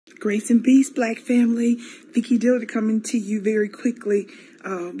Grace and peace, Black family. Vicki Dillard coming to you very quickly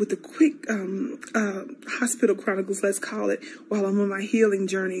with a quick hospital chronicles, let's call it, while I'm on my healing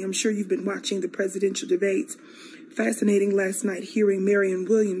journey. I'm sure you've been watching the presidential debates. Fascinating last night hearing Marianne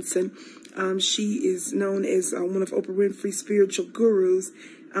Williamson. She is known as one of Oprah Winfrey's spiritual gurus.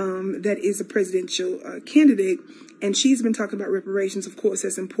 That is a presidential candidate, and she's been talking about reparations. Of course,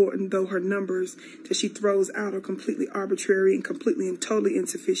 that's important, though her numbers that she throws out are completely arbitrary and completely and totally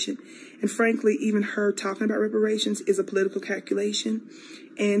insufficient. And frankly, even her talking about reparations is a political calculation.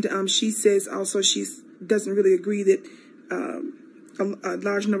 And she says also she doesn't really agree that a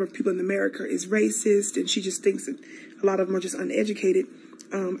large number of people in America is racist, and she just thinks that a lot of them are just uneducated.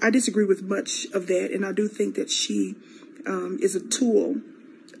 I disagree with much of that, and I do think that she is a tool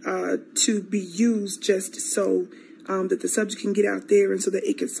to be used just so that the subject can get out there and so that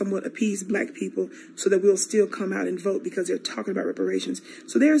it can somewhat appease Black people so that we'll still come out and vote because they're talking about reparations.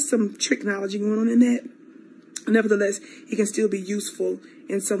 So there's some tricknology going on in that. Nevertheless, it can still be useful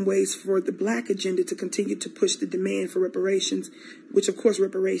in some ways for the Black agenda to continue to push the demand for reparations, which, of course,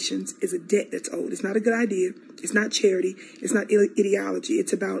 reparations is a debt that's owed. It's not a good idea. It's not charity. It's not ideology.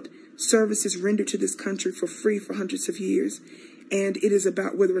 It's about services rendered to this country for free for hundreds of years. And it is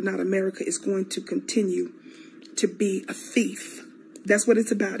about whether or not America is going to continue to be a thief. That's what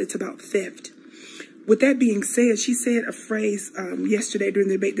it's about. It's about theft. With that being said, she said a phrase yesterday during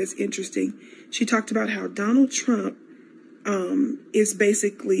the debate that's interesting. She talked about how Donald Trump is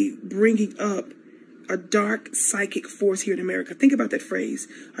basically bringing up a dark psychic force here in America. Think about that phrase,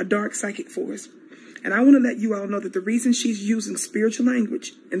 a dark psychic force. And I want to let you all know that the reason she's using spiritual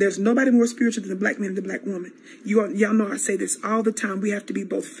language, and there's nobody more spiritual than the Black man and the Black woman. Y'all know I say this all the time. We have to be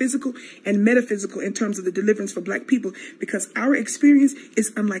both physical and metaphysical in terms of the deliverance for Black people, because our experience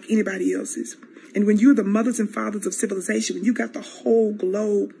is unlike anybody else's. And when you're the mothers and fathers of civilization, when you got the whole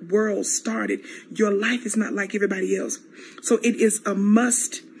globe world started, your life is not like everybody else. So it is a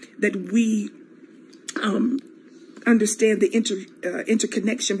must that we understand the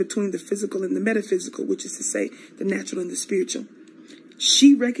interconnection between the physical and the metaphysical, which is to say the natural and the spiritual.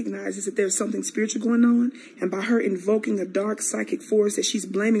 She recognizes that there's something spiritual going on, and by her invoking a dark psychic force that she's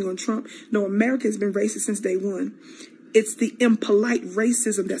blaming on Trump, no, America has been racist since day one. It's the impolite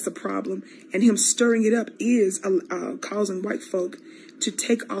racism that's a problem, and him stirring it up is causing white folk to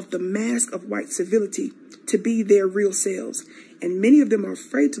take off the mask of white civility to be their real selves. And many of them are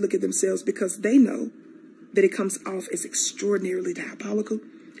afraid to look at themselves because they know that it comes off as extraordinarily diabolical,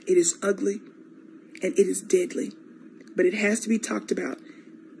 it is ugly, and it is deadly. But it has to be talked about.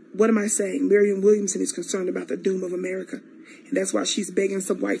 What am I saying? Marianne Williamson is concerned about the doom of America. And that's why she's begging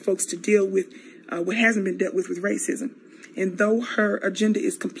some white folks to deal with what hasn't been dealt with racism. And though her agenda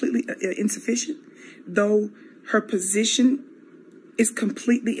is completely insufficient, though her position is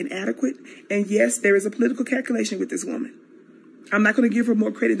completely inadequate, and yes, there is a political calculation with this woman. I'm not going to give her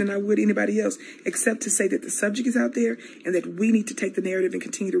more credit than I would anybody else, except to say that the subject is out there and that we need to take the narrative and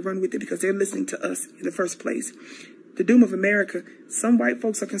continue to run with it because they're listening to us in the first place. The doom of America, some white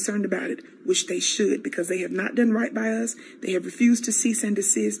folks are concerned about it, which they should, because they have not done right by us. They have refused to cease and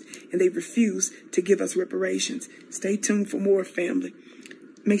desist, and they refuse to give us reparations. Stay tuned for more, family.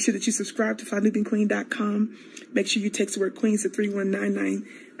 Make sure that you subscribe to FlyLoopingQueen.com. Make sure you text the word Queens to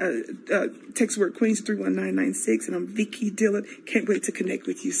 3199. Text the word Queens to 31996. And I'm Vicki Dillard. Can't wait to connect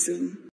with you soon.